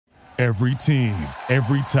Every team,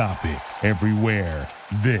 every topic, everywhere.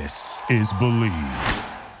 This is Believe.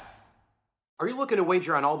 Are you looking to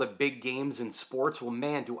wager on all the big games in sports? Well,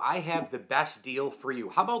 man, do I have the best deal for you.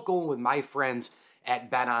 How about going with my friends at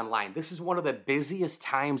BetOnline? This is one of the busiest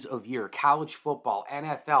times of year. College football,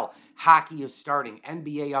 NFL, hockey is starting,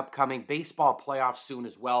 NBA upcoming, baseball playoffs soon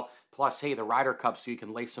as well. Plus, hey, the Ryder Cup, so you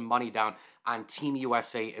can lay some money down on Team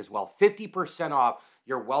USA as well. 50% off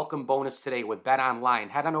your welcome bonus today with BetOnline.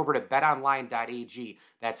 Head on over to betonline.ag.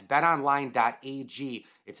 That's betonline.ag.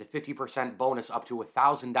 It's a 50% bonus up to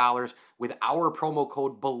 $1,000 with our promo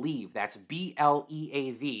code BELIEVE. That's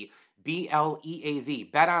B-L-E-A-V. B-L-E-A-V.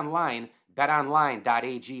 BetOnline.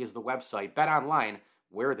 betonline.ag is the website. BetOnline,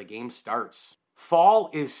 where the game starts. Fall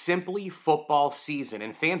is simply football season,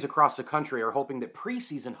 and fans across the country are hoping that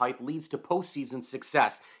preseason hype leads to postseason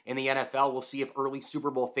success. In the NFL, we'll see if early Super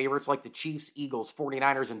Bowl favorites like the Chiefs, Eagles,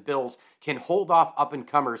 49ers, and Bills can hold off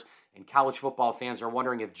up-and-comers. And college football fans are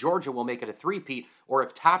wondering if Georgia will make it a three-peat or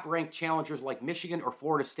if top-ranked challengers like Michigan or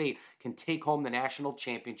Florida State can take home the national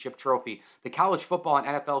championship trophy. The college football and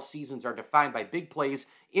NFL seasons are defined by big plays,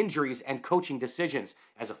 injuries, and coaching decisions.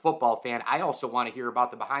 As a football fan, I also want to hear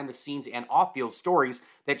about the behind-the-scenes and off-field stories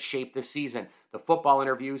that shape the season. The football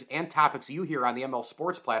interviews and topics you hear on the ML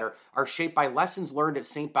Sports Platter are shaped by lessons learned at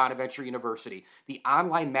St. Bonaventure University. The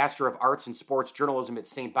online Master of Arts in Sports Journalism at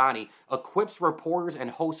St. Bonnie equips reporters and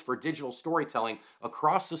hosts for digital storytelling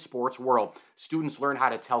across the sports world. Students learn how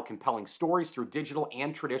to tell compelling stories through digital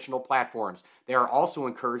and traditional platforms. They are also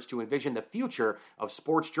encouraged to envision the future of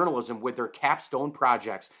sports journalism with their capstone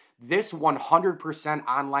projects. This 100%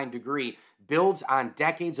 online degree builds on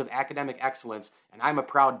decades of academic excellence, and I'm a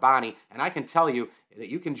proud Bonnie, and I can tell you that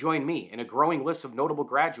you can join me in a growing list of notable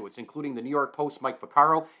graduates, including the New York Post Mike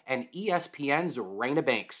Vaccaro and ESPN's Raina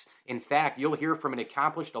Banks. In fact, you'll hear from an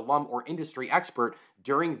accomplished alum or industry expert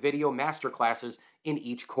during video masterclasses in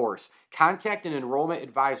each course. Contact an enrollment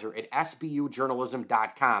advisor at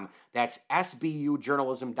sbujournalism.com. That's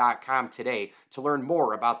sbujournalism.com today to learn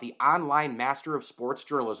more about the online Master of Sports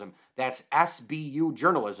Journalism. That's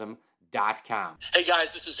sbujournalism.com. Hey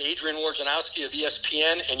guys, this is Adrian Wojnarowski of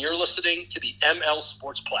ESPN, and you're listening to the ML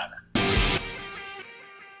Sports Platter.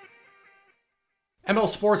 ML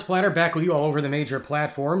Sports Platter back with you all over the major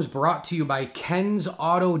platforms, brought to you by Ken's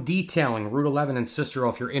Auto Detailing, Route 11 in Cicero.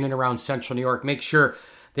 If you're in and around Central New York, make sure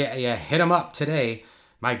that you hit them up today.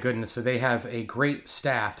 My goodness, so they have a great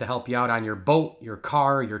staff to help you out on your boat, your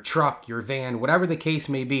car, your truck, your van, whatever the case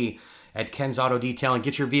may be. At Ken's Auto Detailing.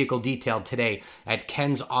 Get your vehicle detailed today at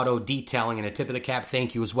Ken's Auto Detailing. And a tip of the cap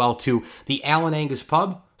thank you as well to the Allen Angus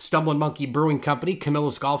Pub, Stumbling Monkey Brewing Company,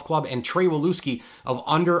 Camillus Golf Club, and Trey Waluski of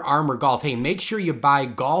Under Armour Golf. Hey, make sure you buy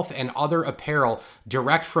golf and other apparel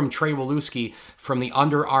direct from Trey Waluski from the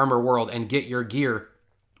Under Armour world and get your gear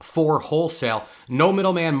for wholesale. No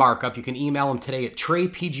middleman markup. You can email him today at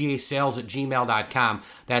treypgasales@gmail.com.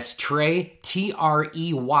 That's Trey, Trey,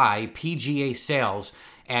 PGA Sales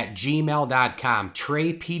at gmail.com.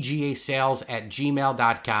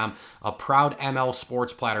 TreyPGASales@gmail.com. A proud ML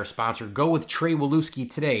Sports Platter sponsor. Go with Trey Waluski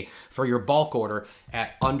today for your bulk order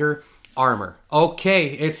at Under Armour.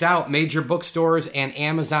 Okay, it's out. Major bookstores and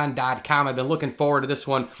Amazon.com. I've been looking forward to this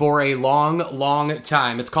one for a long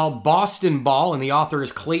time. It's called Boston Ball, and the author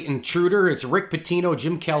is Clayton Trutor. It's Rick Pitino,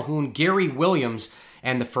 Jim Calhoun, Gary Williams,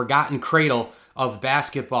 and the Forgotten Cradle of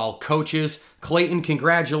basketball coaches. Clayton,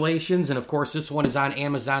 congratulations. And of course, this one is on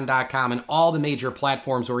Amazon.com and all the major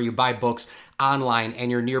platforms where you buy books online and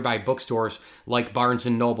your nearby bookstores like Barnes &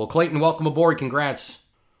 Noble. Clayton, welcome aboard. Congrats.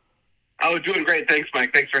 Oh, doing great. Thanks,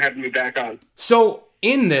 Mike. Thanks for having me back on. So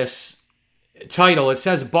in this title, it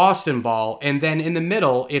says Boston Ball, and then in the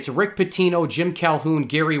middle, it's Rick Pitino, Jim Calhoun,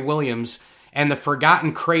 Gary Williams, and the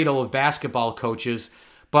Forgotten Cradle of basketball coaches.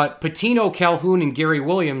 But Pitino, Calhoun, and Gary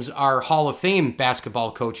Williams are Hall of Fame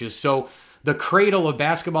basketball coaches. So the cradle of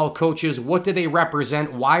basketball coaches, what do they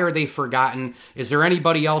represent? Why are they forgotten? Is there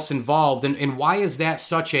anybody else involved? And why is that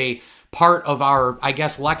such a part of our, I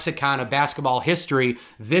guess, lexicon of basketball history,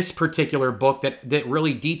 this particular book that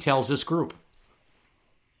really details this group?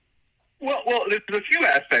 Well, there's a few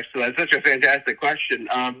aspects to that. It's such a fantastic question.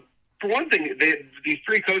 For one thing, these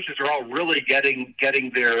three coaches are all really getting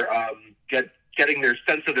their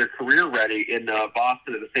sense of their career ready in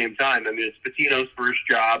Boston at the same time. I mean, it's Pitino's first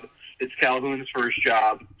job, it's Calhoun's first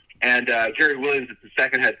job, and Gary Williams is the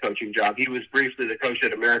second head coaching job. He was briefly the coach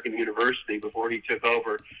at American University before he took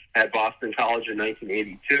over at Boston College in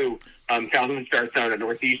 1982. Calhoun starts out at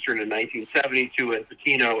Northeastern in 1972 and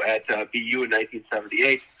Pitino at BU in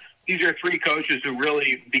 1978. These are three coaches who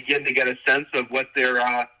really begin to get a sense of what their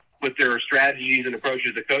what their strategies and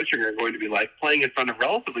approaches to coaching are going to be like, playing in front of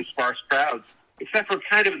relatively sparse crowds, except for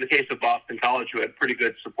kind of in the case of Boston College, who had pretty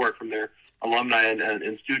good support from their alumni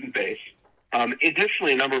and student base.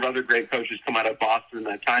 Additionally, a number of other great coaches come out of Boston in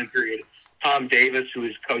that time period. Tom Davis, who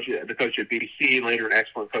is the coach at BC, later an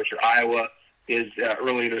excellent coach at Iowa, is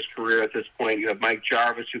early in his career at this point. You have Mike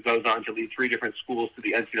Jarvis, who goes on to lead 3 different schools to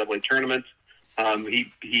the NCAA tournament.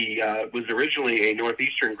 He was originally a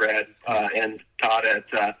Northeastern grad and taught at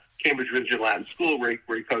Cambridge Religion Latin School, where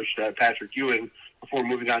he coached Patrick Ewing before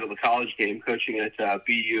moving on to the college game, coaching at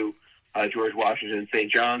BU, George Washington, and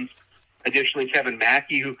St. John's. Additionally, Kevin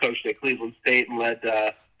Mackey, who coached at Cleveland State and led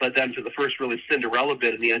them to the first really Cinderella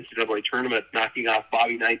bid in the NCAA tournament, knocking off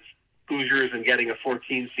Bobby Knight's Hoosiers and getting a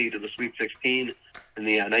 14 seed to the Sweet 16 in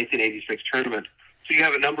the 1986 tournament. So you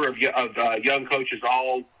have a number of young coaches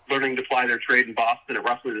all learning to ply their trade in Boston at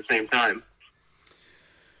roughly the same time.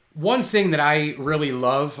 One thing that I really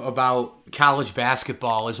love about college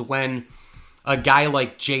basketball is when a guy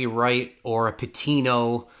like Jay Wright or a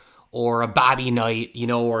Pitino or a Bobby Knight,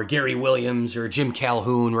 or Gary Williams or Jim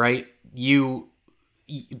Calhoun, right?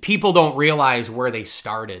 People don't realize where they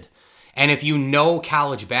started. And if you know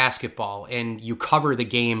college basketball and you cover the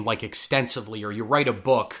game like extensively, or you write a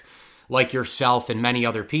book like yourself and many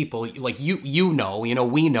other people, like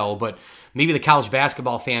we know, but maybe the college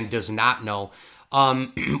basketball fan does not know.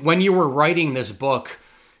 When you were writing this book,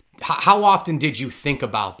 how often did you think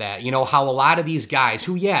about that? How a lot of these guys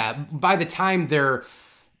who, by the time they're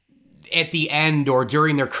at the end or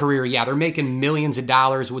during their career, they're making millions of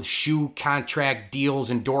dollars with shoe contract deals,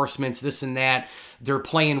 endorsements, this and that. They're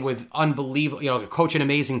playing with unbelievable, coaching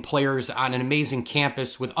amazing players on an amazing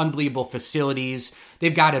campus with unbelievable facilities.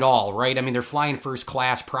 They've got it all, right? I mean, they're flying first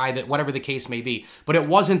class, private, whatever the case may be. But it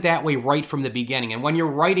wasn't that way right from the beginning. And when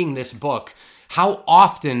you're writing this book, how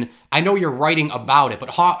often, I know you're writing about it,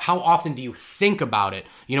 but how often do you think about it?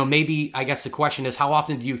 Maybe, I guess the question is, how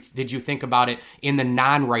often did you think about it in the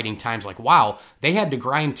non-writing times? Like, wow, they had to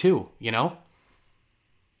grind too,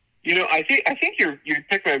 I think you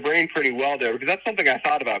picked my brain pretty well there, because that's something I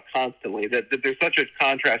thought about constantly, that there's such a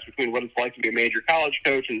contrast between what it's like to be a major college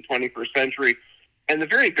coach in the 21st century and the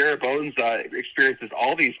very bare bones experiences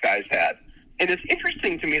all these guys had. And it's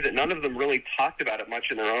interesting to me that none of them really talked about it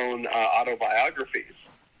much in their own autobiographies.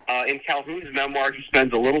 In Calhoun's memoir, he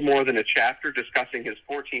spends a little more than a chapter discussing his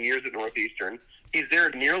 14 years at Northeastern. He's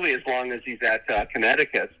there nearly as long as he's at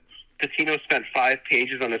Connecticut. Pitino spent 5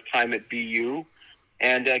 pages on his time at BU,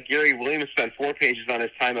 and Gary Williams spent 4 pages on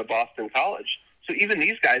his time at Boston College. So even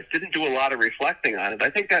these guys didn't do a lot of reflecting on it.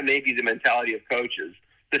 I think that may be the mentality of coaches,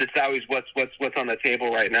 that it's always what's on the table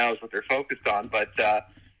right now is what they're focused on. But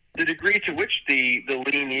the degree to which the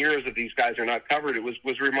lean years of these guys are not covered, it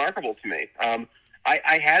was remarkable to me.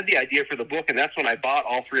 I had the idea for the book, and that's when I bought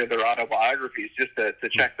all 3 of their autobiographies just to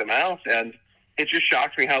check them out, and it just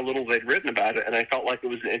shocked me how little they'd written about it, and I felt like it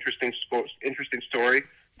was an interesting story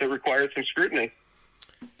that required some scrutiny.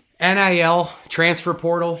 NIL, transfer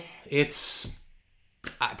portal, it's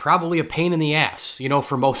probably a pain in the ass,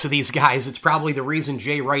 for most of these guys. It's probably the reason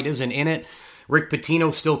Jay Wright isn't in it. Rick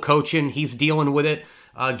Pitino's still coaching. He's dealing with it.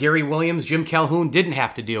 Gary Williams, Jim Calhoun didn't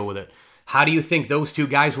have to deal with it. How do you think those 2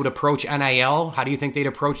 guys would approach NIL? How do you think they'd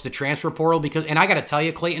approach the transfer portal? And I got to tell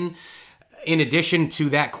you, Clayton, in addition to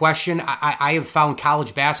that question, I have found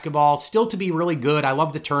college basketball still to be really good. I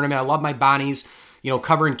love the tournament. I love my Bonnies,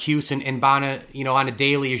 covering Cuse and Bonna, on a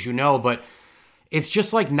daily, as you know. But it's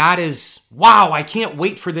just like not as, wow, I can't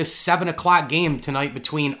wait for this 7 o'clock game tonight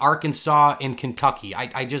between Arkansas and Kentucky.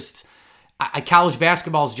 College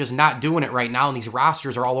basketball is just not doing it right now, and these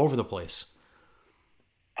rosters are all over the place.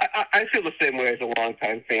 I feel the same way as a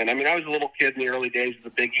longtime fan. I mean, I was a little kid in the early days of the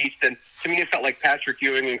Big East, and to me it felt like Patrick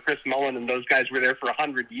Ewing and Chris Mullin and those guys were there for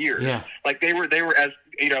 100 years. Yeah. Like they were as,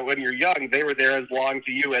 when you're young, they were there as long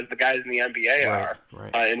to you as the guys in the NBA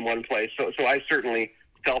are in one place. So I certainly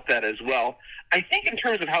felt that as well. I think in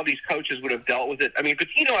terms of how these coaches would have dealt with it, I mean,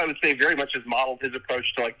 Pitino, I would say, very much has modeled his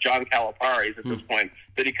approach to like John Calipari's at this point,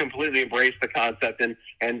 that he completely embraced the concept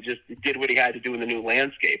and just did what he had to do in the new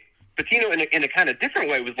landscape. Pitino, in a kind of different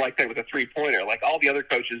way, was like that with a three-pointer. Like all the other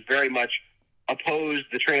coaches very much opposed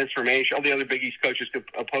the transformation. All the other Big East coaches could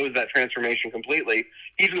oppose that transformation completely.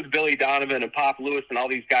 He's with Billy Donovan and Pop Lewis and all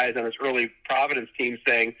these guys on his early Providence team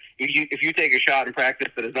saying, if you take a shot in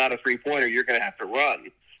practice that is not a three-pointer, you're going to have to run.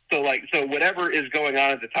 So whatever is going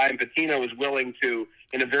on at the time, Pitino is willing to,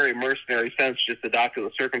 in a very mercenary sense, just adopt to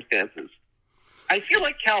the circumstances. I feel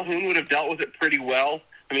like Calhoun would have dealt with it pretty well.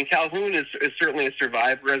 I mean, Calhoun is certainly a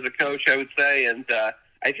survivor as a coach, I would say, and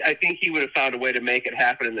I think he would have found a way to make it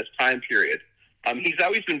happen in this time period. He's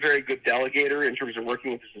always been very good delegator in terms of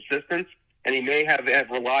working with his assistants, and he may have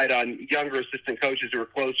relied on younger assistant coaches who are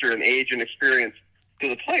closer in age and experience to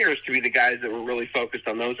the players to be the guys that were really focused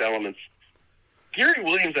on those elements. Gary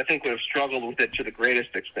Williams, I think, would have struggled with it to the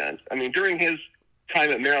greatest extent. I mean, during his time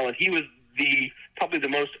at Maryland, he was probably the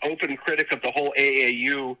most open critic of the whole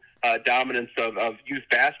AAU dominance of youth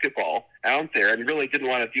basketball out there, and really didn't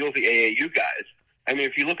want to deal with the AAU guys. I mean,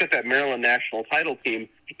 if you look at that Maryland national title team,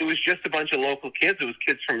 it was just a bunch of local kids. It was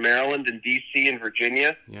kids from Maryland and D.C. and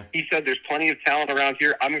Virginia. Yeah. He said, there's plenty of talent around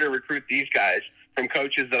here. I'm going to recruit these guys from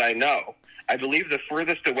coaches that I know. I believe the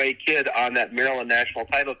furthest away kid on that Maryland national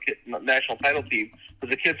title team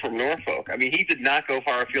was a kid from Norfolk. I mean, he did not go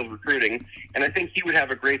far afield recruiting, and I think he would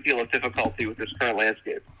have a great deal of difficulty with this current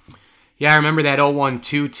landscape. Yeah, I remember that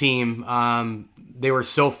 0-1-2 team. They were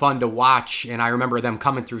so fun to watch, and I remember them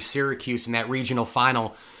coming through Syracuse in that regional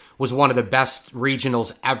final. Was one of the best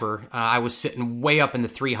regionals ever. I was sitting way up in the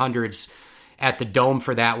 300s at the Dome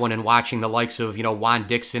for that one and watching the likes of, Juan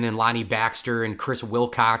Dixon and Lonnie Baxter and Chris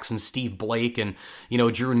Wilcox and Steve Blake and,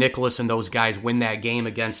 Drew Nicholas and those guys win that game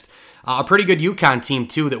against a pretty good UConn team,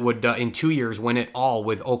 too, that would, in 2 years, win it all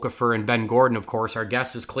with Okafor and Ben Gordon, of course. Our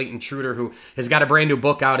guest is Clayton Trutor, who has got a brand new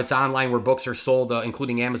book out. It's online where books are sold,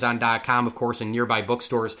 including Amazon.com, of course, and nearby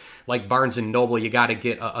bookstores like Barnes & Noble. You got to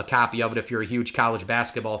get a copy of it if you're a huge college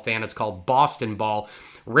basketball fan. It's called Boston Ball.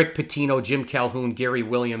 Rick Pitino, Jim Calhoun, Gary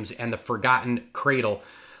Williams, and the Forgotten Cradle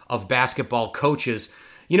of Basketball Coaches.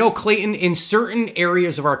 Clayton, in certain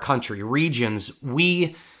areas of our country, regions,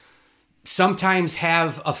 we sometimes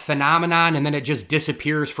have a phenomenon and then it just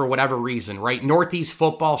disappears for whatever reason, right? Northeast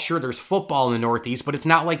football, sure, there's football in the Northeast, but it's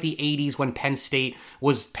not like the 80s when Penn State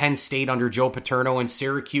was Penn State under Joe Paterno and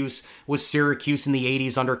Syracuse was Syracuse in the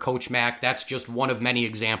 80s under Coach Mack. That's just one of many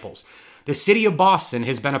examples. The city of Boston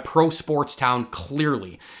has been a pro sports town,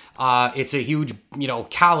 clearly. It's a huge,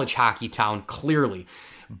 college hockey town, clearly.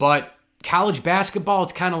 But college basketball,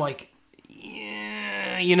 it's kind of like,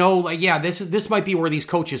 this might be where these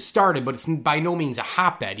coaches started, but it's by no means a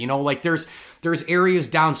hotbed. There's areas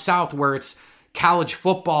down south where it's college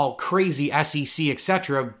football, crazy SEC,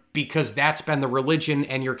 etc., because that's been the religion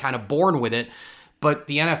and you're kind of born with it. But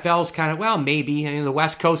the NFL's kind of, maybe. The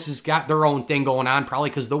West Coast has got their own thing going on,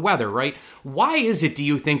 probably because of the weather, right? Why is it, do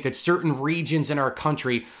you think, that certain regions in our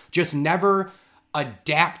country just never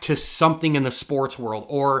adapt to something in the sports world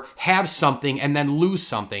or have something and then lose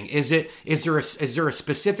something? Is there a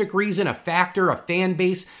specific reason, a factor, a fan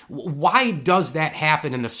base? Why does that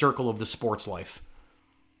happen in the circle of the sports life?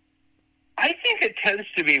 I think it tends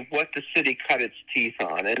to be what the city cut its teeth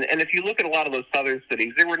on. And if you look at a lot of those southern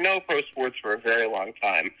cities, there were no pro sports for a very long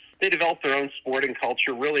time. They developed their own sporting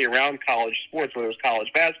culture really around college sports, whether it was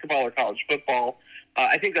college basketball or college football.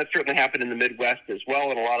 I think that certainly happened in the Midwest as well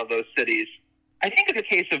in a lot of those cities. I think in the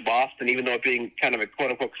case of Boston, even though it being kind of a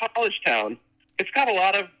quote-unquote college town, it's got a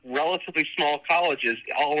lot of relatively small colleges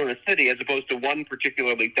all in the city as opposed to one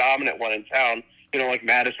particularly dominant one in town, like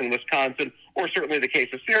Madison, Wisconsin, or certainly the case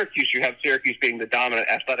of Syracuse. You have Syracuse being the dominant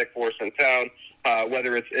athletic force in town,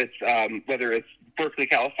 whether it's Berkeley,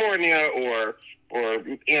 California, or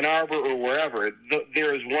Ann Arbor, or wherever.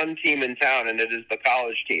 There is one team in town, and it is the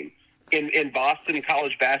college team. In Boston,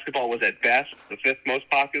 college basketball was at best the fifth most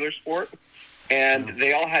popular sport, and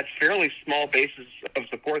they all had fairly small bases of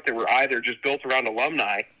support that were either just built around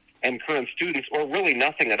alumni and current students, or really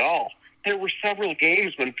nothing at all. There were several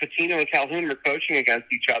games when Pitino and Calhoun were coaching against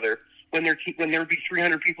each other when there would be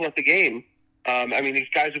 300 people at the game. These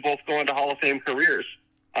guys would both go on to Hall of Fame careers.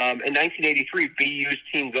 In 1983, BU's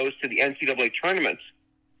team goes to the NCAA tournaments,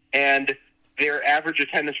 and their average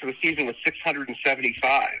attendance for the season was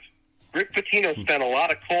 675. Rick Pitino spent a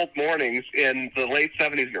lot of cold mornings in the late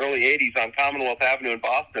 70s and early 80s on Commonwealth Avenue in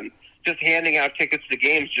Boston, just handing out tickets to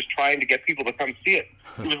games, just trying to get people to come see it.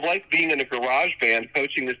 It was like being in a garage band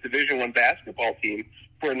coaching this Division I basketball team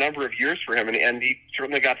for a number of years for him, and he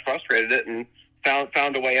certainly got frustrated at it and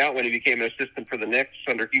found a way out when he became an assistant for the Knicks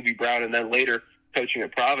under Hubie Brown and then later coaching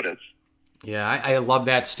at Providence. Yeah, I love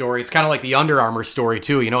that story. It's kind of like the Under Armour story,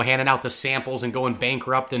 too, handing out the samples and going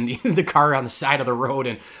bankrupt and the car on the side of the road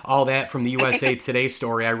and all that from the USA Today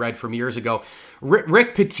story I read from years ago.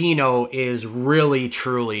 Rick Pitino is really,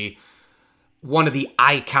 truly one of the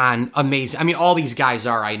icon, amazing. All these guys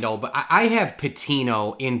are, I know, but I have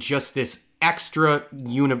Pitino in just this extra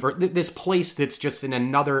universe, this place that's just in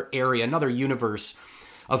another area, another universe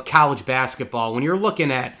of college basketball. When you're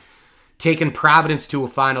looking at taking Providence to a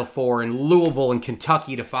Final Four and Louisville and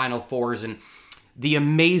Kentucky to Final Fours and the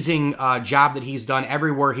amazing job that he's done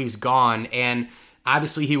everywhere he's gone. And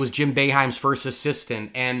obviously he was Jim Boeheim's first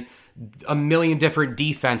assistant. And a million different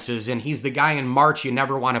defenses, and he's the guy in March you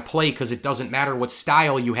never want to play because it doesn't matter what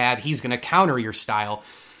style you have, he's going to counter your style.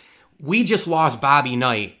 We just lost Bobby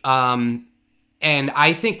Knight. And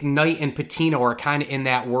I think Knight and Patino are kind of in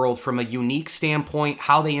that world from a unique standpoint,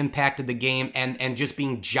 how they impacted the game, and just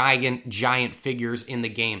being giant figures in the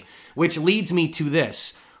game. Which leads me to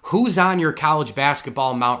this. Who's on your college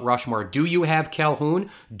basketball Mount Rushmore? Do you have Calhoun?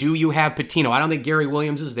 Do you have Patino? I don't think Gary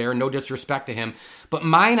Williams is there, no disrespect to him. But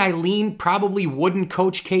mine, I lean probably Wooden,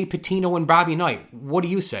 Coach K, Patino, and Bobby Knight. What do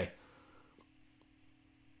you say?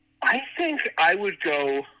 I think I would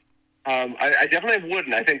go... I definitely have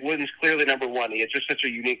Wooden. I think Wooden's clearly number one. He has just such a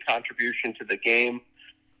unique contribution to the game.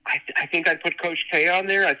 I think I'd put Coach K on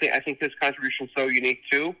there. I think his contribution is so unique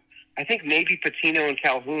too. I think maybe Patino and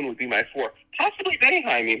Calhoun would be my four. Possibly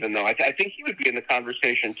Boeheim even, though. I think he would be in the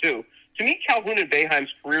conversation too. To me, Calhoun and Boeheim's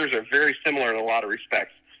careers are very similar in a lot of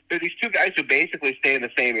respects. They're these two guys who basically stay in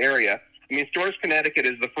the same area. I mean, Storrs, Connecticut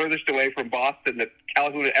is the furthest away from Boston that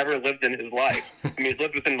Calhoun had ever lived in his life. I mean, he's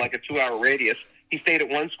lived within like a 2-hour radius. He stayed at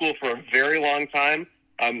one school for a very long time,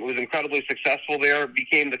 was incredibly successful there,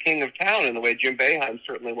 became the king of town in the way Jim Boeheim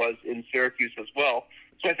certainly was in Syracuse as well.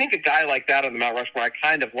 So I think a guy like that on the Mount Rushmore, I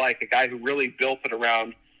kind of like, a guy who really built it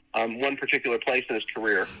around one particular place in his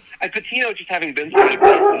career. And Patino, just having been so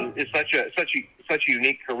good, is such a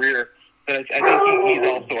unique career that I think he's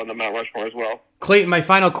also on the Mount Rushmore as well. Clayton, my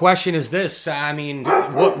final question is this. I mean,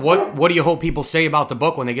 what do you hope people say about the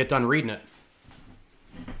book when they get done reading it?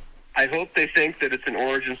 I hope they think that it's an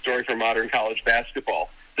origin story for modern college basketball.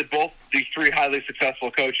 That both these three highly successful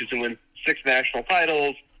coaches who win 6 national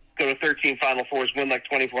titles, go to 13 Final Fours, win like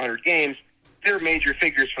 2,400 games, they're major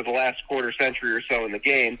figures for the last quarter century or so in the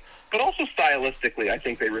game. But also stylistically, I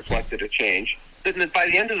think they reflected a change. That by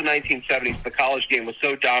the end of the 1970s, the college game was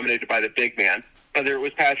so dominated by the big man, whether it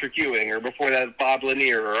was Patrick Ewing or before that Bob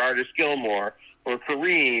Lanier or Artis Gilmore or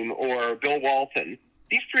Kareem or Bill Walton.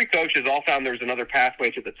 These three coaches all found there was another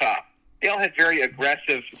pathway to the top. They all had very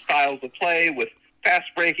aggressive styles of play with fast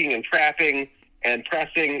breaking and trapping and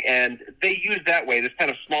pressing, and they used that way, this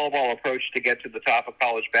kind of small ball approach to get to the top of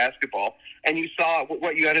college basketball. And you saw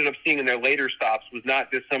what you ended up seeing in their later stops was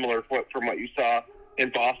not dissimilar from what you saw in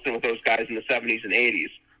Boston with those guys in the 70s and 80s.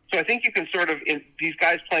 So I think you can sort of, in these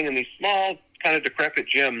guys playing in these small, kind of decrepit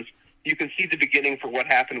gyms, you can see the beginning for what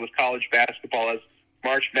happened with college basketball as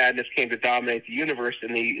March Madness came to dominate the universe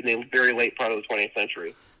in the very late part of the 20th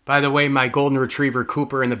century. By the way, my golden retriever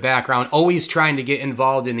Cooper in the background, always trying to get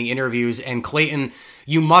involved in the interviews. And Clayton,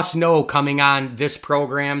 you must know coming on this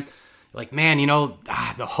program, like, man, you know,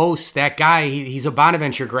 the host, that guy, he's a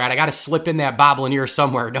Bonaventure grad. I got to slip in that Bob Lanier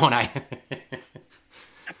somewhere, don't I?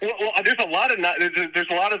 Well, there's a lot of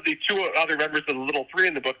the two other members of the Little Three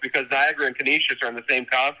in the book because Niagara and Canisius are in the same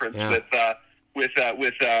conference with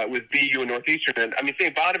BU and Northeastern. And I mean,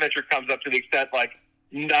 St. Bonaventure comes up to the extent like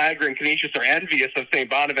Niagara and Canisius are envious of St.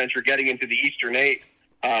 Bonaventure getting into the Eastern Eight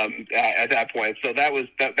at that point. So that was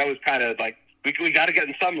kind of like we got to get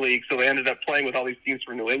in some league. So they ended up playing with all these teams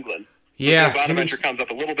from New England. Yeah, so St. Bonaventure comes up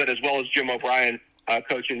a little bit as well as Jim O'Brien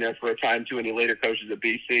coaching there for a time too, and he later coaches at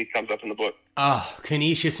BC. Comes up in the book. Oh,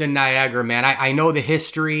 Canisius and Niagara, man. I know the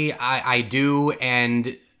history. I do,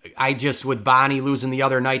 and I just with Bonnie losing the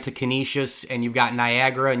other night to Canisius, and you've got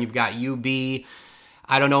Niagara and you've got UB.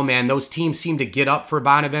 I don't know, man. Those teams seem to get up for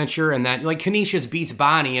Bonaventure, and then like Canisius beats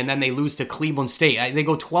Bonnie, and then they lose to Cleveland State. They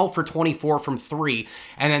go 12 for 24 from 3,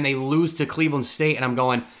 and then they lose to Cleveland State, and I'm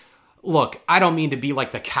going, look, I don't mean to be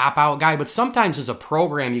like the cop-out guy, but sometimes as a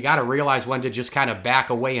program, you got to realize when to just kind of back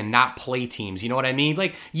away and not play teams. You know what I mean?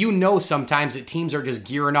 Like, you know sometimes that teams are just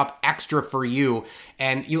gearing up extra for you,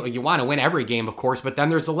 and you want to win every game, of course, but then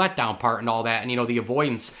there's the letdown part and all that, and, you know, the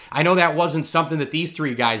avoidance. I know that wasn't something that these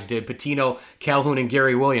three guys did, Patino, Calhoun, and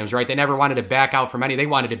Gary Williams, right? They never wanted to back out from any. They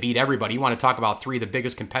wanted to beat everybody. You want to talk about three of the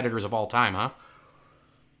biggest competitors of all time, huh?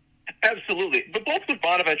 Absolutely. But both with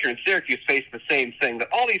Bonaventure and Syracuse face the same thing, that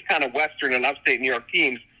all these kind of Western and upstate New York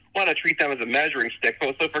teams want to treat them as a measuring stick.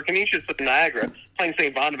 So for Canisius and Niagara, playing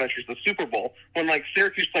St. Bonaventure's the Super Bowl, when like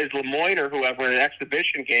Syracuse plays Lemoyne or whoever in an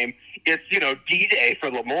exhibition game, it's, you know, D-Day for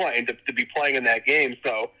Lemoyne to be playing in that game.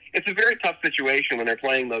 So it's a very tough situation when they're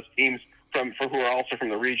playing those teams for who are also from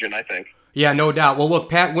the region, I think. Yeah, no doubt. Well, look,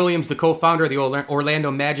 Pat Williams, the co-founder of the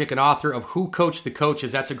Orlando Magic and author of Who Coached the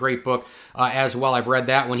Coaches, that's a great book as well. I've read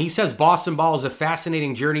that one. He says Boston ball is a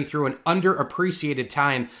fascinating journey through an underappreciated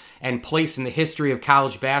time and place in the history of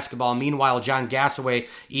college basketball. Meanwhile, John Gassaway,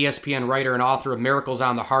 ESPN writer and author of Miracles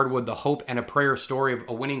on the Hardwood, The Hope and a Prayer Story of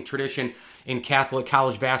a Winning Tradition in Catholic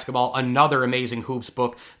college basketball, another amazing hoops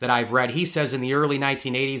book that I've read. He says in the early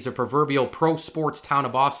 1980s, the proverbial pro sports town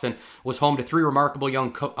of Boston was home to three remarkable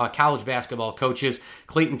young college basketball coaches.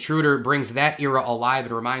 Clayton Trutor brings that era alive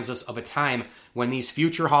and reminds us of a time when these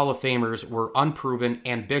future Hall of Famers were unproven,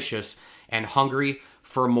 ambitious, and hungry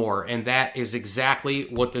for more. And that is exactly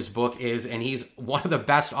what this book is. And he's one of the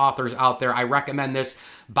best authors out there. I recommend this.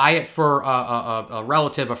 Buy it for a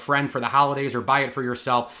relative, a friend for the holidays, or buy it for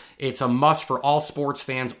yourself. It's a must for all sports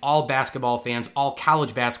fans, all basketball fans, all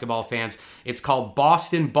college basketball fans. It's called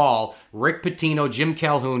Boston Ball. Rick Pitino, Jim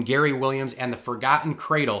Calhoun, Gary Williams, and the Forgotten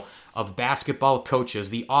Cradle of Basketball Coaches.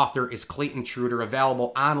 The author is Clayton Trutor,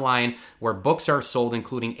 available online where books are sold,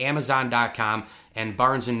 including Amazon.com and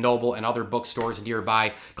Barnes & Noble and other bookstores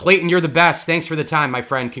nearby. Clayton, you're the best. Thanks for the time, my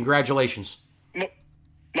friend. Congratulations.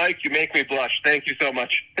 Mike, you make me blush. Thank you so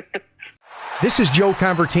much. This is Joe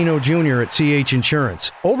Convertino Jr. at CH Insurance.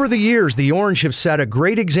 Over the years, the Orange have set a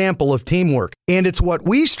great example of teamwork, and it's what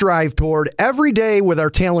we strive toward every day with our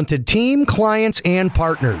talented team, clients, and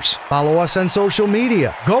partners. Follow us on social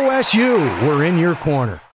media. Go SU. We're in your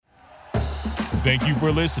corner. Thank you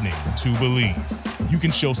for listening to Believe. You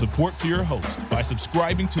can show support to your host by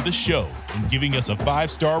subscribing to the show and giving us a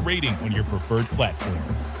 5-star rating on your preferred platform.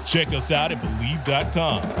 Check us out at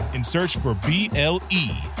Believe.com and search for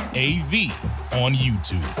BLEAV on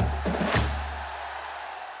YouTube.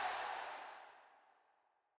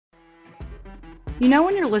 You know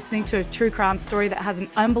when you're listening to a true crime story that has an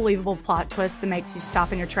unbelievable plot twist that makes you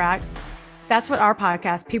stop in your tracks? That's what our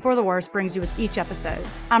podcast, People Are the Worst, brings you with each episode.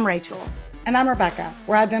 I'm Rachel. And I'm Rebecca.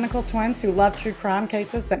 We're identical twins who love true crime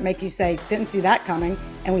cases that make you say, didn't see that coming,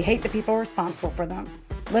 and we hate the people responsible for them.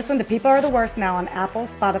 Listen to People Are the Worst now on Apple,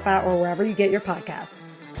 Spotify, or wherever you get your podcasts.